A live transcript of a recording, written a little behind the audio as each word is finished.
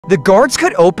The guards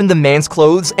cut open the man's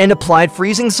clothes and applied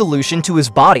freezing solution to his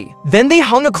body. Then they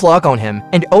hung a clock on him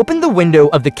and opened the window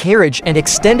of the carriage and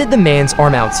extended the man's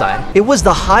arm outside. It was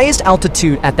the highest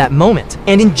altitude at that moment,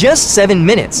 and in just 7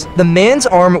 minutes, the man's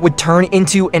arm would turn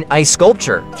into an ice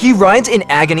sculpture. He writhed in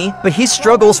agony, but his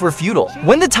struggles were futile.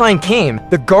 When the time came,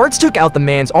 the guards took out the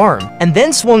man's arm and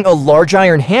then swung a large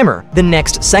iron hammer the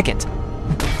next second.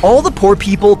 All the poor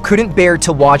people couldn't bear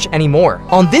to watch anymore.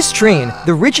 On this train,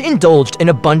 the rich indulged in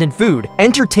abundant food,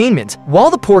 entertainment,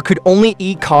 while the poor could only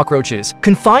eat cockroaches,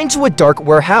 confined to a dark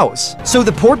warehouse. So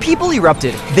the poor people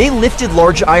erupted. They lifted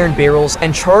large iron barrels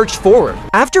and charged forward.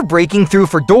 After breaking through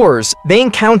for doors, they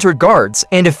encountered guards,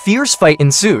 and a fierce fight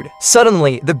ensued.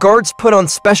 Suddenly, the guards put on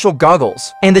special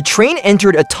goggles, and the train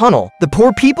entered a tunnel. The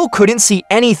poor people couldn't see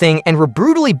anything and were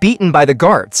brutally beaten by the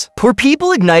guards. Poor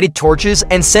people ignited torches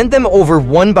and sent them over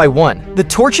one by one. The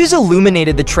torches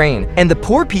illuminated the train, and the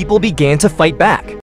poor people began to fight back.